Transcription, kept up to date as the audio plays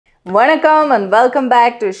Welcome and welcome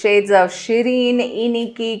back to Shades of Sherin.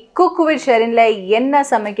 இன்னைக்கு Cook with Sherinல என்ன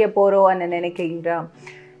சமைக்க போறோம்னு நினைக்கிறீங்களா?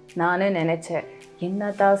 நானும் நினைச்சேன்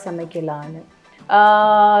என்னதான் சமைக்கலாம்னு.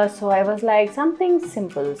 So I was like something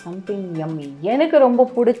simple, something yummy. எனக்கு ரொம்ப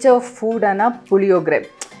பிடிச்ச ஃபுட்னா புளியோகரை.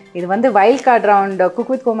 இது வந்து wild card round cook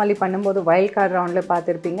with கோமாளி பண்ணும்போது வைல்ட் கார்ட் ரவுண்டில்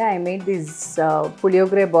பார்த்துருப்பீங்க. I made this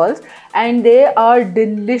புளியோகரை balls and they are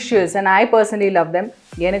delicious and I personally love them.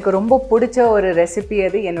 எனக்கு ரொம்ப பிடிச்ச ஒரு ரெசிபி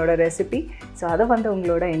அது, என்னோடய ரெசிபி. ஸோ அதை வந்து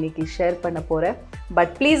உங்களோட இன்றைக்கி ஷேர் பண்ண போகிறேன்.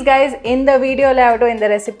 பட் ப்ளீஸ் கைஸ், இந்த வீடியோவில் ஆகட்டும் இந்த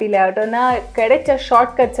ரெசிபியில் ஆகட்டும் நான் கிடைச்ச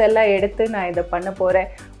ஷார்ட்கட்ஸ் எல்லாம் எடுத்து நான் இதை பண்ண போகிறேன்.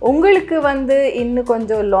 உங்களுக்கு வந்து இன்னும்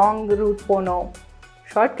கொஞ்சம் லாங் ரூட் போகணும்,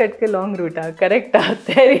 ஷார்ட்கட்க்கு லாங் ரூட்டாக கரெக்டாக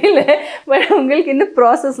தெரியல, பட் உங்களுக்கு இன்னும்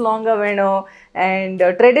ப்ராசஸ் லாங்காக வேணும் அண்ட்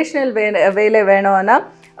ட்ரெடிஷ்னல் வேலை வேணும்னா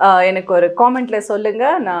எனக்கு ஒரு காமெண்ட்டில்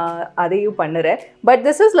சொல்லுங்கள், நான் அதையும் பண்ணுறேன். But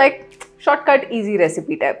this is like shortcut easy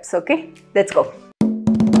recipe types. Okay, let's go.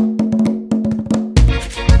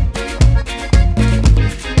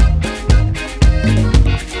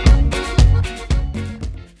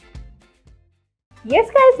 Yes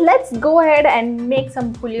guys, let's go ahead and make some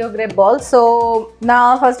puliyogare balls. So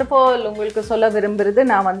நான் first of all உங்களுக்கு சொல்ல விரும்புறது,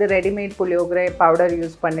 நான் வந்து ரெடிமேட் புளியோகரை பவுடர்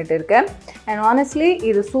யூஸ் பண்ணிட்டு இருக்கேன். அண்ட் ஆனஸ்ட்லி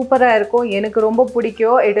இது சூப்பராக இருக்கும், எனக்கு ரொம்ப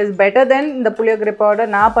பிடிக்கும். இட் இஸ் பெட்டர் தென் இந்த புளியோகரை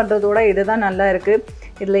பவுடர் நான் பண்ணுறதோட இதுதான் நல்லா இருக்குது.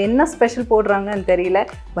 இதில் என்ன ஸ்பெஷல் போடுறாங்கன்னு தெரியல,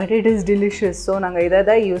 but it is delicious. So நாங்கள் இதை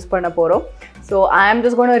தான் யூஸ் பண்ண போகிறோம். ஸோ ஐ ஆம்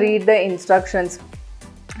just gonna read the instructions.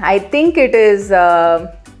 I think it is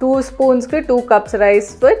 2 spoons ku 2 cups rice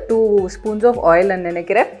with 2 spoons of oil and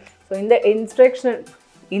நினைக்கிறேன். ஸோ இந்த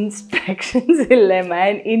இன்ஸ்ட்ரக்ஷன்ஸ் இல்லை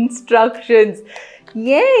மேன், இன்ஸ்ட்ரக்ஷன்ஸ்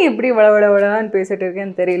ஏன் இப்படி வளவளவளான்னு பேசிட்டு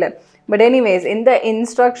இருக்கேன்னு தெரியல. பட் எனிவேஸ் இந்த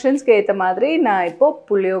இன்ஸ்ட்ரக்ஷன்ஸ்க்கு ஏற்ற மாதிரி நான் இப்போது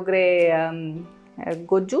புளியோகரை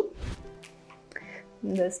கொஜ்ஜு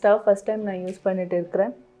இந்த ஸ்டவ் ஃபஸ்ட் டைம் நான் யூஸ் பண்ணிட்டு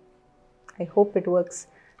இருக்கிறேன். I hope it works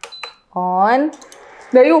on.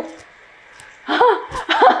 ஐயோ,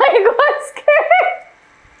 I got scared.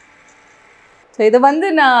 So இது வந்து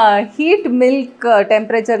நான் ஹீட் மில்க்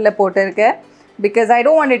டெம்பரேச்சரில் போட்டிருக்கேன் because I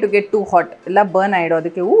don't want it to get too hot. இல்லை burn ஆகிடும்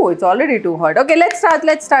அதுக்கு. It's already too hot. Okay, let's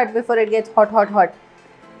start before it gets hot.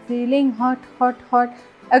 Feeling hot.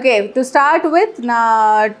 Okay, to start with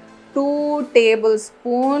நான் 2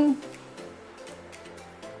 tablespoon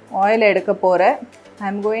oil எடுக்க போகிறேன்.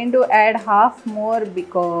 I'm going to add half more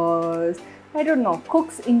because I don't know,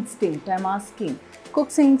 cook's instinct, I'm asking.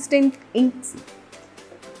 Cook's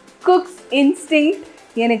instinct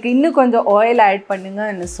எனக்கு இன்னும் கொஞ்சம் oil add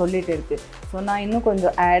பண்ணுங்கன்னு சொல்லிட்டு இருக்கு. So நான் இன்னும்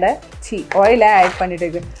கொஞ்சம் ஆயிலை ஆட் பண்ணிட்டு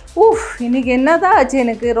இருக்கேன். இன்னைக்கு என்னதான் ஆச்சு,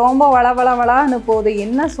 எனக்கு ரொம்ப வளவளான்னு போகுது,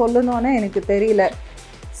 என்ன சொல்லணும்னு எனக்கு தெரியல.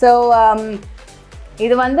 ஸோ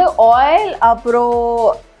இது வந்து ஆயில் அப்புறம்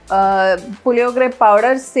புளியோகரை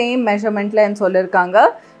பவுடர் சேம் மெஷர்மெண்ட்லன்னு சொல்லியிருக்காங்க.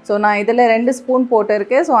 ஸோ நான் இதில் 2 ஸ்பூன்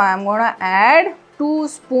போட்டிருக்கேன். ஸோ ஐ ஆம் gonna add 2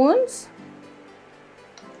 spoons.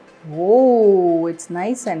 It's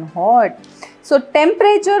nice and hot. So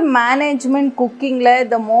temperature management குக்கிங்கில்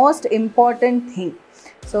the most important thing.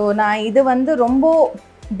 So நான் இது வந்து ரொம்ப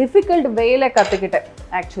டிஃபிகல்ட் வேலை கற்றுக்கிட்டேன்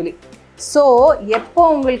ஆக்சுவலி. ஸோ எப்போ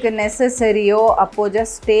உங்களுக்கு நெசசரியோ அப்போது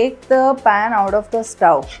just take the pan out of the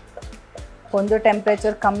stove. கொஞ்சம்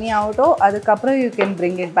டெம்பரேச்சர் கம்மியாகட்டும், அதுக்கப்புறம் you can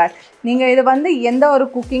bring it back. நீங்கள் இதை வந்து எந்த ஒரு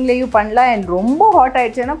குக்கிங்லேயும் பண்ணலாம். அண்ட் ரொம்ப ஹாட்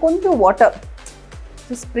ஆகிடுச்சுன்னா கொஞ்சம் water,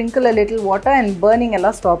 sprinkle a little water and burning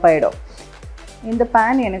எல்லாம் ஸ்டாப் ஆகிடும். இந்த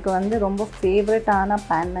பேன் எனக்கு வந்து ரொம்ப ஃபேவரட்டான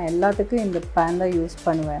பேன். நான் எல்லாத்துக்கும் இந்த பேன் தான் யூஸ்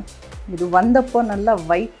பண்ணுவேன். இது வந்தப்போ நல்லா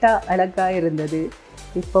ஒயிட்டாக அழகாக இருந்தது.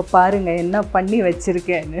 இப்போ பாருங்கள் என்ன பண்ணி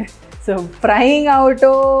வச்சுருக்கேன்னு. ஸோ ஃப்ரையிங்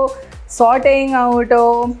ஆகட்டும், சாட்டேயிங்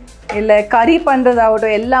ஆகட்டும், இல்லை கறி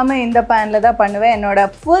பண்ணுறதாகட்டும், எல்லாமே இந்த பேனில் தான் பண்ணுவேன்.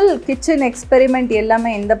 என்னோடய ஃபுல் கிச்சன் எக்ஸ்பெரிமெண்ட்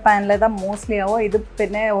எல்லாமே இந்த பேனில் தான் மோஸ்ட்லி ஆகும். இது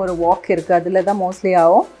பின்னே ஒரு வாக் இருக்குது, அதில் தான் மோஸ்ட்லி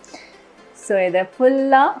ஆகும். ஸோ இதை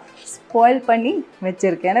ஃபுல்லாக ஸ்பாயில் பண்ணி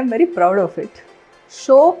வச்சுருக்கேன். I'm very proud of it.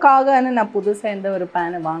 ஷோக்காகன்னு நான் புதுசாக எந்த ஒரு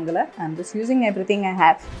பேனை வாங்கலை. I'm just using everything I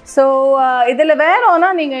have. So இதில் வேணும்னா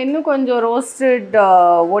நீங்கள் இன்னும் கொஞ்சம் roasted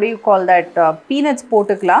what do you call that peanuts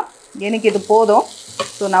போட்டுக்கலாம். எனக்கு இது போதும்,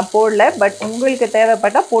 ஸோ நான் போடல. பட் உங்களுக்கு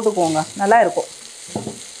தேவைப்பட்டால் போட்டுக்கோங்க, நல்லா இருக்கும்.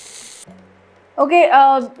 ஓகே,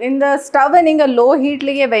 இந்த ஸ்டவ்வை நீங்கள் லோ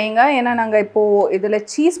ஹீட்லேயே வைங்க, ஏன்னா நாங்கள் இப்போது இதில்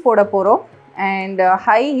சீஸ் போட போகிறோம். அண்ட்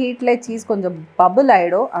ஹை ஹீட்டில் சீஸ் கொஞ்சம் பபுள்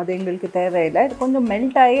ஆகிடும், அது எங்களுக்கு தேவையில்லை. இது கொஞ்சம்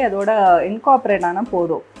மெல்ட் ஆகி அதோட இன்கார்பரேட் ஆனால்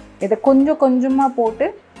போதும். இதை கொஞ்சம் கொஞ்சமாக போட்டு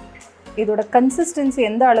இதோட கன்சிஸ்டன்சி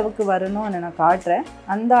எந்த அளவுக்கு வரணும்னு நான் காட்டுறேன்.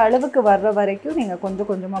 அந்த அளவுக்கு வர்ற வரைக்கும் நீங்கள் கொஞ்சம்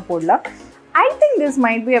கொஞ்சமாக போடலாம். I think this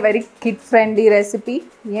might be a very kid friendly recipe.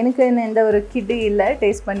 எனக்கு எந்த ஒரு கிட் இல்லை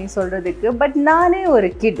டேஸ்ட் பண்ணி சொல்கிறதுக்கு, பட் நானே ஒரு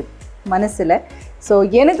கிட் மனசில். ஸோ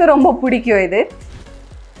எனக்கு ரொம்ப பிடிக்கும் இது.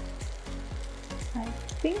 I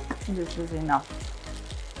think this is enough.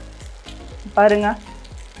 பாருங்க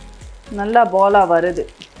நல்லா பாலா வருது.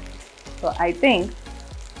 So I think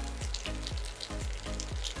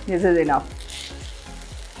this is enough.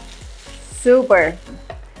 Super.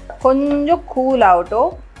 கொஞ்சம் கூல்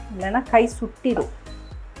ஆகட்டும், இல்லைன்னா கை சுட்டிடும்.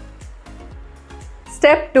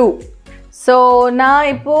 ஸ்டெப் 2. ஸோ நான்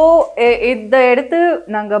இப்போது இதை எடுத்து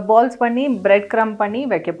நாங்கள் பால்ஸ் பண்ணி பிரெட் க்ரம் பண்ணி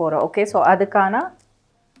வைக்க போகிறோம். ஓகே, ஸோ அதுக்கான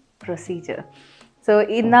ப்ரொசீஜர். ஸோ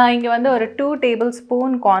நான் இங்கே வந்து ஒரு 2 டேபிள்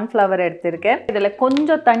ஸ்பூன் கார்ன்ஃப்ளவர் எடுத்திருக்கேன். இதில்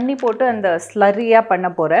கொஞ்சம் தண்ணி போட்டு அந்த ஸ்லரியாக பண்ண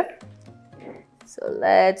போகிறேன். So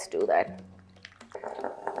let's do that.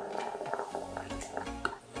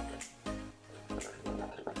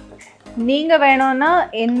 நீங்கள் வேணும்னா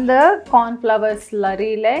இந்த கார்ன்ஃப்ளவர்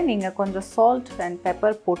ஸ்லரியில் நீங்கள் கொஞ்சம் சால்ட் அண்ட்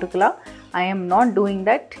பெப்பர் போட்டுக்கலாம். ஐ ஆம் நாட் டூயிங்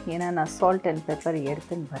தட், ஏன்னா நான் சால்ட் அண்ட் பெப்பர்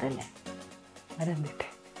எடுத்துன்னு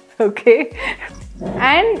மறந்துட்டேன். ஓகே,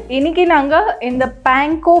 அண்ட் இன்றைக்கி நாங்கள் இந்த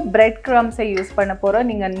பேங்கோ பிரெட் க்ரம்ஸை யூஸ் பண்ண போகிறோம்.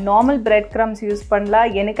 நீங்கள் நார்மல் பிரெட் க்ரம்ஸ் யூஸ் பண்ணலாம்.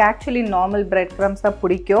 எனக்கு ஆக்சுவலி நார்மல் பிரெட் க்ரம்ஸ் தான்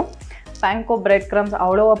பிடிக்கும். பேங்கோ பிரெட் க்ரம்ஸ்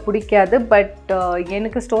அவ்வளோவா பிடிக்காது. பட்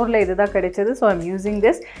எனக்கு ஸ்டோரில் இது தான் கிடைச்சது. So I'm using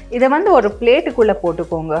this. இதை வந்து ஒரு பிளேட்டுக்குள்ளே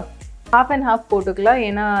போட்டுக்கோங்க. ஹாஃப் அண்ட் ஹாஃப் போட்டுக்கலாம்,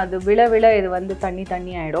 ஏன்னா அது விழ இது வந்து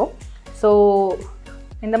தண்ணி ஆகிடும். ஸோ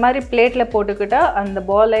இந்த மாதிரி பிளேட்டில் போட்டுக்கிட்டால் அந்த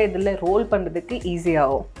பாலை இதில் ரோல் பண்ணுறதுக்கு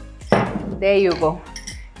ஈஸியாகும். there you go.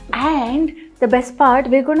 And the best part,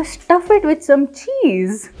 we're going to stuff it with some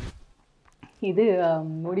cheese. இது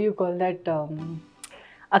what do you call that,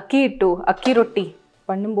 அக்கி ரொட்டி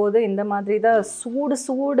பண்ணும்போது இந்த மாதிரி தான்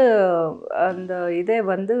சூடு அந்த இதை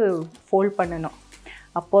வந்து ஃபோல்ட் பண்ணணும்.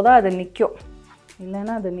 அப்போ தான் அது நிற்கும்,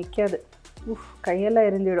 இல்லைன்னா அது நிற்காது. கையெல்லாம்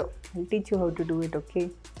எரிஞ்சிடும். I'll teach you how to do it, okay?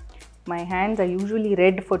 My hands are usually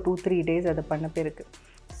red for 2-3 days அதை பண்ண பேருக்கு.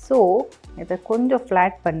 ஸோ இதை கொஞ்சம்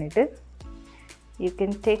ஃப்ளாட் பண்ணிவிட்டு you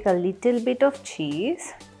can take a little bit of cheese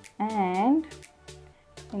and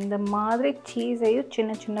இந்த மாதிரி சீஸையும்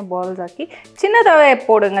சின்ன பால்ஸ் ஆக்கி சின்னதாகவே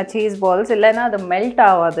போடுங்க சீஸ் பால்ஸ், இல்லைன்னா அது மெல்ட்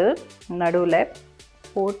ஆகாது. நடுவில்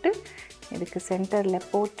போட்டு இதுக்கு சென்டரில்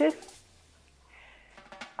போட்டு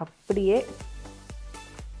அப்படியே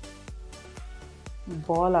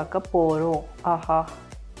பால் ஆக்க போகிறோம். ஆஹா,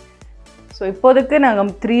 ஸோ இப்போதைக்கு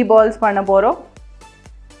நாங்கள் 3 பால்ஸ் பண்ண போகிறோம்.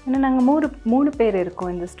 ஏன்னா நாங்கள் 3 பேர்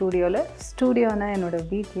இருக்கோம் இந்த ஸ்டூடியோனா என்னோடய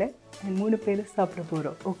வீட்டில் 3 பேர் சாப்பிட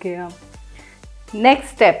போகிறோம். ஓகேயா? நெக்ஸ்ட்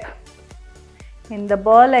ஸ்டெப், இந்த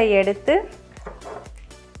பாலை எடுத்து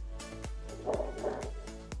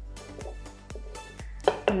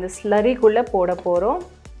இந்த ஸ்லரிக்குள்ளே போட போகிறோம்.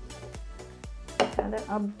 அதை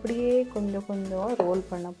அப்படியே கொஞ்சம் ரோல்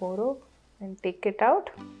பண்ண போகிறோம். and take it out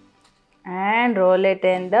and roll it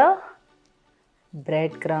in the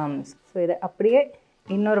bread crumbs. So இதை அப்படியே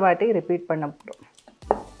இன்னொரு வாட்டி ரிப்பீட் பண்ண போகிறோம்.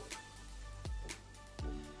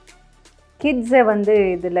 கிட்ஸை வந்து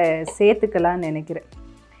இதில் சேர்த்துக்கலான்னு நினைக்கிறேன்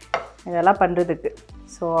இதெல்லாம் பண்ணுறதுக்கு.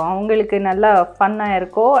 ஸோ அவங்களுக்கு நல்லா ஃபன்னாக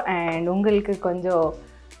இருக்கும் அண்ட் உங்களுக்கு கொஞ்சம்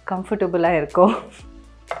கம்ஃபர்டபுளாக இருக்கும்.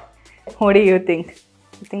 what do you think?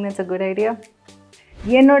 You think that's a good idea?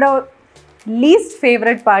 என்னோட லீஸ்ட்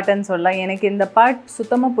ஃபேவரட் பார்ட்டுன்னு சொல்லலாம். எனக்கு இந்த பார்ட்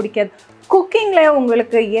சுத்தமாக பிடிக்காது. குக்கிங்கில்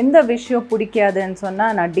உங்களுக்கு எந்த விஷயம் பிடிக்காதுன்னு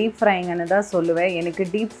சொன்னால் நான் டீப் ஃப்ரைங்கன்னு தான் சொல்லுவேன். எனக்கு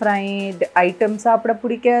டீப் ஃப்ரைடு ஐட்டம் சாப்பிட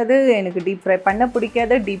பிடிக்காது, எனக்கு டீப் ஃப்ரை பண்ண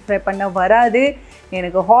பிடிக்காது, டீப் ஃப்ரை பண்ண வராது.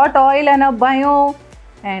 எனக்கு ஹாட் ஆயிலான பயம்,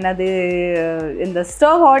 அண்ட் அது இந்த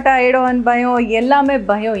ஸ்டவ் ஹாட் ஆகிடும் பயம், எல்லாமே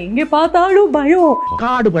பயம். எங்கே பார்த்தாலும் பயம்.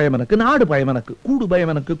 காடு பயம் எனக்கு, நாடு பயம் எனக்கு, கூடு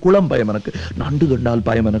பயம் எனக்கு, குளம் பயம் எனக்கு, நண்டு கண்டால்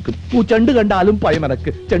பயம் எனக்கு, பூச்செண்டு கண்டாலும் பயம்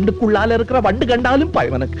எனக்கு, செண்டுக்குள்ளால இருக்கிற வண்டு கண்டாலும்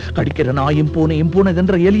பயம் எனக்கு, கடிக்கிற நாயும்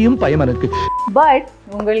பூனைன்ற எலியும் பயம் எனக்கு. பட்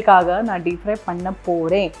உங்களுக்காக நான் டீப் ஃப்ரை பண்ண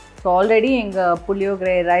போகிறேன். ஸோ ஆல்ரெடி எங்கள்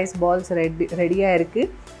புளியோகரை ரைஸ் பால்ஸ் ரெடியாக இருக்குது.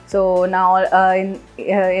 ஸோ நான்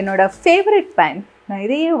என்னோட ஃபேவரட் பேன், நான்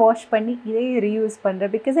இதையே வாஷ் பண்ணி இதையே ரீயூஸ்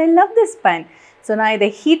பண்ணுறேன் because I love this pan. So நான் இதை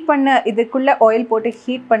ஹீட் பண்ண, இதுக்குள்ளே ஆயில் போட்டு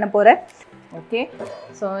ஹீட் பண்ண போகிறேன். ஓகே,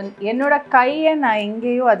 ஸோ என்னோடய கையை நான்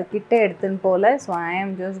எங்கேயோ அது கிட்டே எடுத்துன்னு போகல. ஸோ ஐ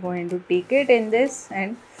ஆம் just going to take it in this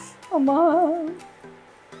and அம்மா,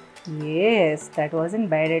 S, that wasn't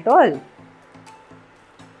bad at all.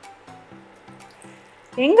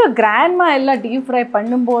 எங்கள் கிராண்ட்மா எல்லாம் டீப் ஃப்ரை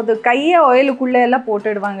பண்ணும்போது கையை ஆயிலுக்குள்ளே எல்லாம்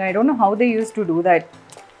போட்டுடுவாங்க. I don't know how they use to do that.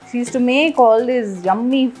 She used to make all this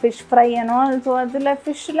yummy fish fry and all. So அதில்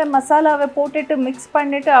ஃபிஷ்ஷில் மசாலாவை போட்டுட்டு mix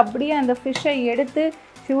பண்ணிவிட்டு அப்படியே அந்த ஃபிஷ்ஷை எடுத்து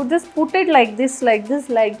she would just put it like this.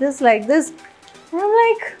 I'm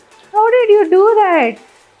like, how did you do that?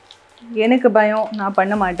 எனக்கு பயம், நான்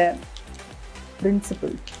பண்ண மாட்டேன்.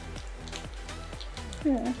 பிரின்சிபல்.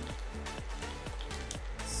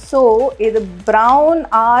 ஸோ இது ப்ரௌன்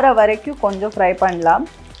ஆற வரைக்கும் கொஞ்சம் ஃப்ரை பண்ணலாம்.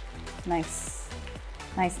 Nice.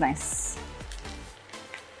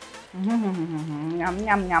 Yum.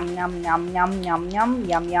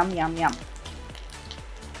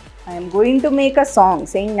 I am going to make a song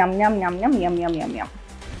saying yum yum yum yum yum yum yum yum.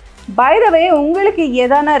 By the way, உங்களுக்கு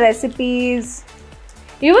எதான recipes,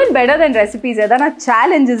 even better than recipes, எதான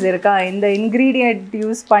challenges இருக்கா? இந்த ingredient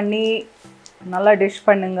use பண்ணி நல்லா dish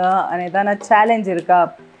பண்ணுங்க, எதான challenge இருக்கா?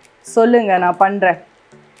 சொல்லுங்க, நான் பண்றேன்.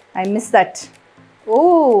 I miss that.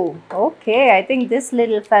 Oh, okay. I think this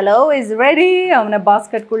little fellow is ready. அவனை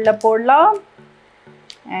basket குள்ள போடலாம்.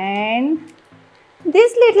 And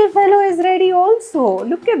this little fellow is ready also.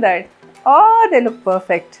 Look at that. Oh, they look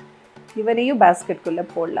perfect. இவனையும் basket குள்ள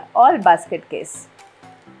போடலாம். All basket case.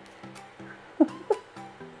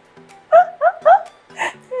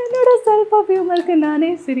 என்னோட self of humorக்கு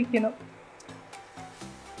நானே சிரிக்கணும்.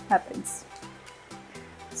 Happens.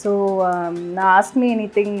 So, ask me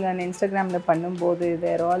anything on Instagram la பண்ணும்போது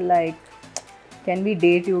they're all like, can we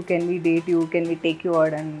date you, can we date you, can we take you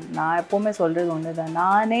out, and நான் எப்பவுமே சொல்றது ஒண்ணுதான்,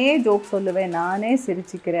 நானே ஜோக் சொல்லுவேன், நானே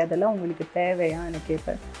சிரிச்சிக்கிறேன், அதெல்லாம் உங்களுக்கு தேவையான்னு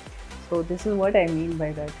கேட்பேன். So this is what I mean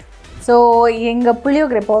by that. So எங்க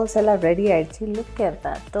புளியோகரை balls எல்லாம் ரெடி ஆயிடுச்சு. Look at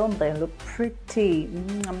that, don't they look pretty?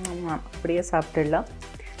 அப்படியே சாப்பிட்டுடலாம்.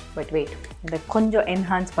 பட் வெயிட், இதை கொஞ்சம்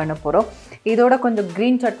என்ஹான்ஸ் பண்ண போகிறோம். இதோட கொஞ்சம்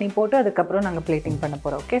க்ரீன் சட்னி போட்டு அதுக்கப்புறம் நாங்கள் பிளேட்டிங் பண்ண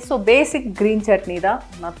போகிறோம். Okay, so basic green chutney தான்,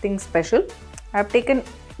 nothing special. I have taken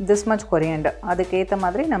this much coriander. அதுக்கேற்ற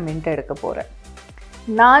மாதிரி நான் மின்ட் எடுக்க போகிறேன்.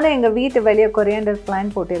 நானும் எங்கள் வீட்டு வெளியே கொரியாண்டர்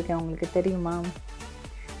பிளான் போட்டிருக்கேன், உங்களுக்கு தெரியுமா?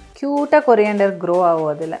 க்யூட்டாக கொரியாண்டர் க்ரோ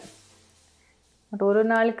ஆகும் அதில். பட் ஒரு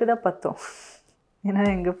நாளுக்கு தான் பத்தும், ஏன்னா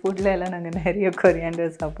எங்கள் ஃபுட்டில் எல்லாம் நாங்கள் நிறைய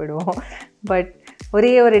கொரியாண்டர் சாப்பிடுவோம். பட்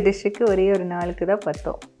ஒரே ஒரு டிஷ்ஷுக்கு ஒரே ஒரு நாளுக்கு தான்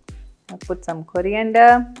பத்தும். I put some coriander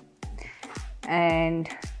and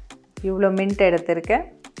இவ்வளோ மின்ட் எடுத்திருக்கேன்.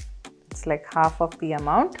 It's like half of the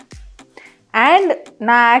amount. And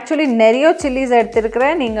நான் ஆக்சுவலி நிறைய சில்லிஸ்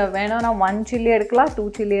எடுத்திருக்கிறேன். நீங்கள் வேணும்னா 1 சில்லி எடுக்கலாம், 2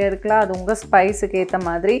 சில்லி எடுக்கலாம், அது உங்கள் ஸ்பைஸுக்கு ஏற்ற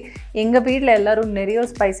மாதிரி. எங்கள் வீட்டில் எல்லோரும் நிறைய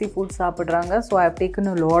ஸ்பைசி ஃபுட் சாப்பிட்றாங்க. So I have taken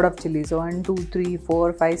a lot of chilies. 1 2 3 4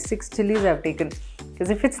 5 6 chilies I have taken.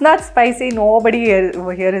 Because if it's not spicy, nobody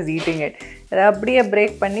here is eating it. அதை அப்படியே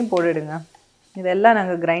பிரேக் பண்ணி போட்டுடுங்க. இதெல்லாம்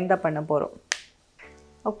நாங்கள் கிரைண்ட் தான் பண்ண போகிறோம்.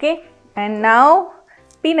 Okay, and now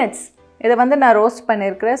peanuts. இதை வந்து நான் ரோஸ்ட்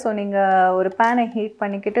பண்ணியிருக்கிறேன். ஸோ நீங்கள் ஒரு பேனை ஹீட்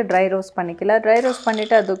பண்ணிக்கிட்டு ட்ரை ரோஸ்ட் பண்ணிக்கலாம். ட்ரை ரோஸ்ட்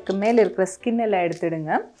பண்ணிவிட்டு அதுக்கு மேலே இருக்கிற ஸ்கின் எல்லாம்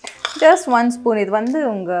எடுத்துடுங்க. Just 1 spoon. இது வந்து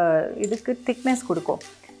உங்கள் இதுக்கு திக்னஸ் கொடுக்கும்.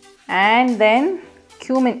 அண்ட் தென்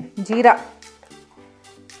cumin,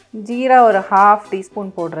 ஜீரா ஒரு 1/2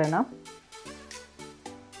 டீஸ்பூன் போடுறேன்னா.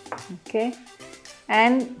 ஓகே,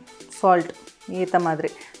 அண்ட் சால்ட் ஏற்ற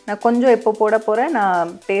மாதிரி. நான் கொஞ்சம் இப்போ போட போகிறேன்.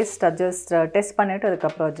 நான் டெஸ்ட் பண்ணிவிட்டு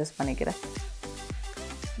அதுக்கப்புறம் அட்ஜஸ்ட் பண்ணிக்கிறேன்.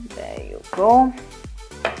 There you go.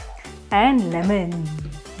 And lemon.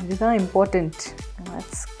 இதுதான் important.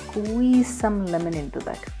 Let's squeeze some lemon into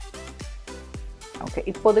that. Okay,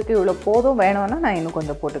 இப்போதைக்கு இவ்வளோ போதும். வேணும்னா நான் இன்னும்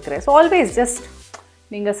கொஞ்சம் போட்டுக்கிறேன். ஸோ ஆல்வேஸ் ஜஸ்ட்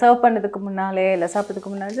நீங்கள் சர்வ் பண்ணதுக்கு முன்னாலே இல்லை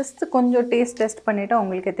சாப்பிட்றதுக்கு முன்னாலே ஜஸ்ட் கொஞ்சம் டெஸ்ட் பண்ணிவிட்டு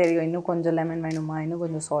உங்களுக்கே தெரியும் இன்னும் கொஞ்சம் லெமன் வேணுமா, இன்னும்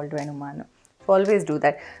கொஞ்சம் சால்ட் வேணுமான்னு. So always do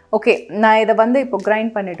that. Okay, நான் இதை வந்து இப்போ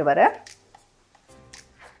கிரைண்ட் பண்ணிவிட்டு வரேன்.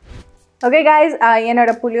 ஓகே காய்ஸ்,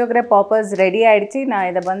 என்னோடய புளியோகரை பாப்பர்ஸ் ரெடி ஆகிடுச்சு. நான்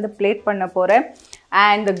இதை வந்து பிளேட் பண்ண போகிறேன்.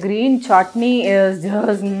 And the green chutney is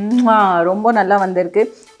just ரொம்ப நல்லா வந்திருக்கு.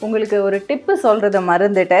 உங்களுக்கு ஒரு டிப்பு சொல்கிறத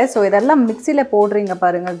மறந்துட்டேன். ஸோ இதெல்லாம் மிக்சியில் போடுறீங்க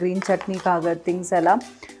பாருங்கள், க்ரீன் சட்னிக்காக திங்ஸ் எல்லாம்.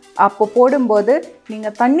 அப்போ போடும்போது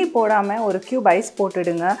நீங்கள் தண்ணி போடாமல் ஒரு க்யூப் ஐஸ்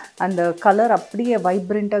போட்டுடுங்க. அந்த கலர் அப்படியே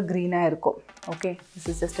வைப்ரண்ட்டாக க்ரீனாக இருக்கும். Okay, this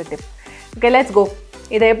is just a tip. Okay, let's go.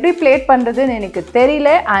 இதை எப்படி பிளேட் பண்ணுறதுன்னு எனக்கு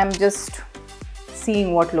தெரியல. I am just seeing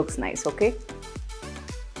what looks nice. Okay,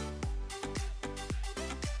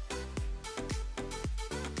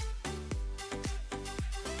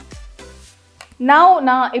 now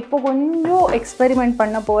நான் இப்போ கொஞ்சம் எக்ஸ்பெரிமெண்ட்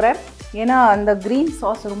பண்ண போகிறேன். ஏன்னா அந்த க்ரீன்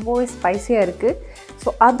சாஸ் ரொம்பவே ஸ்பைஸியாக இருக்குது. ஸோ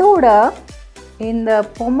அதோட இந்த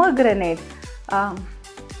பொமக்ரனேட்,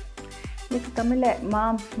 இதுக்கு தமிழில்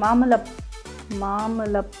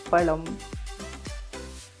மாதுளப்பழம்.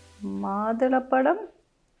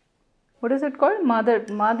 What is it called?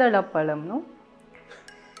 மாதுளப்பழம். No,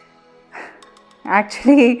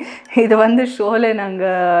 actually இது வந்து ஷோவில்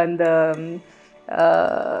நாங்கள் அந்த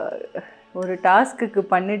ஒரு டாஸ்க்குக்கு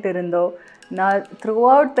பண்ணிட்டு இருந்தோம். நான் த்ரூ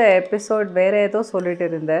அவுட் த எபிசோட் வேறு ஏதோ சொல்லிட்டு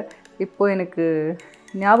இருந்தேன். இப்போ எனக்கு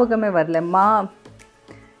ஞாபகமே வரல.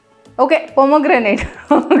 Okay, pomegranate.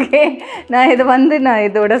 ஓகே, நான் இதை வந்து நான்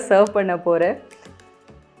இதோட சர்வ் பண்ண போகிறேன்.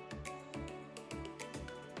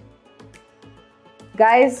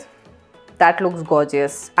 Guys, that looks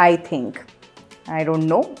gorgeous, I think. I don't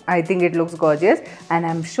know, I think it looks gorgeous and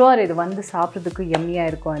I'm sure இது வந்து சாப்பிட்றதுக்கு yummy-ஆ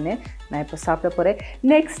இருக்கும்னு நான் இப்போ சாப்பிட போகிறேன்.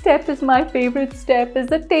 Next step is my favorite step, is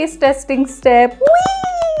the taste testing step.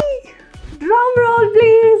 Whee! Drum roll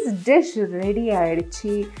please. Dish ready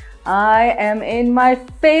ஆயிடுச்சு. I am in my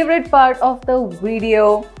favorite part of the video.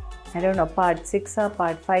 I don't know, part 6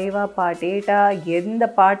 part 5 part 8 எந்த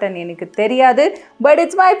பாட்டுன்னு எனக்கு தெரியாது. But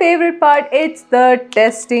it's my favorite part. It's the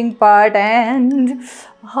testing part. And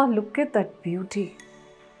look at that beauty.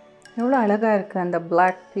 எவ்வளோ அழகாக இருக்குது அந்த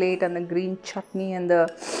black plate and the green chutney and the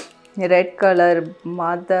red color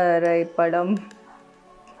Madurai படம்.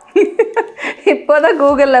 இப்போ தான்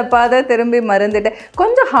கூகுளில் பார்த்தா திரும்பி மறந்துட்டேன்.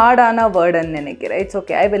 கொஞ்சம் ஹார்டான வேர்டுன்னு நினைக்கிறேன். It's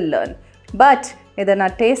okay, I will learn. But இதை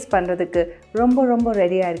நான் டேஸ்ட் பண்ணுறதுக்கு ரொம்ப ரொம்ப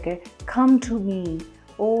ரெடியாக இருக்கேன். Come to me.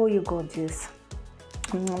 O you gorgeous.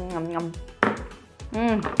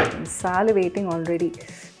 salivating already.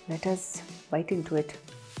 Let us bite into it.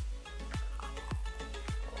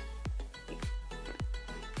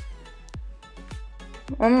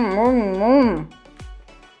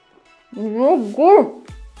 So good.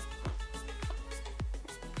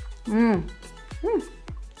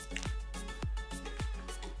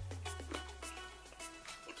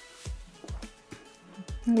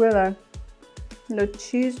 Well, the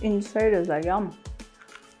cheese inside is like yum.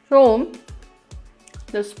 So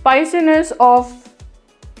the spiciness of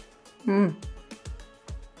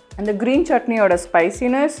and the green chutney or the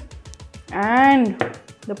spiciness and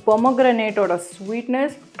the pomegranate or the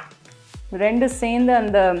sweetness rendu சேர்ந்து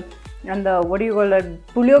அந்த what do you call it,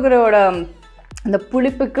 puliyogare ஓட அந்த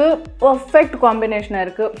புளிப்புக்கு perfect combination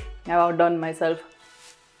இருக்கு. I have outdone myself.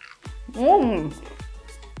 I'm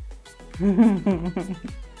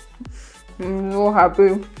so happy.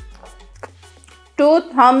 2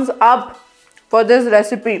 thumbs up for this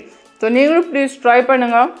recipe. So நீங்களும் please try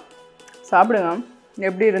பண்ணுங்க, சாப்பிடுங்க,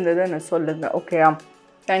 எப்படி இருந்ததுன்னு சொல்லுங்க. ஓகேயா?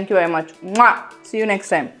 Thank you very much. See you next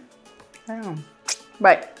time.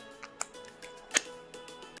 Bye.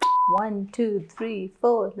 1 2 3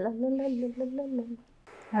 4 la la la la la la.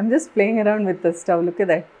 I'm just playing around with the stove. Look at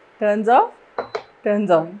that. Turns off,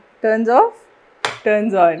 turns on, turns off,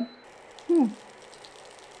 turns on.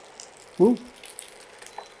 Ooh.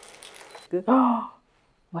 Good.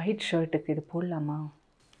 White shirt இது போடலாமா?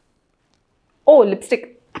 ஓ lipstick.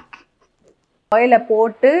 ஆயில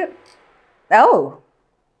போட்டு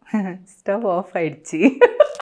stove off ஆயிடுச்சு.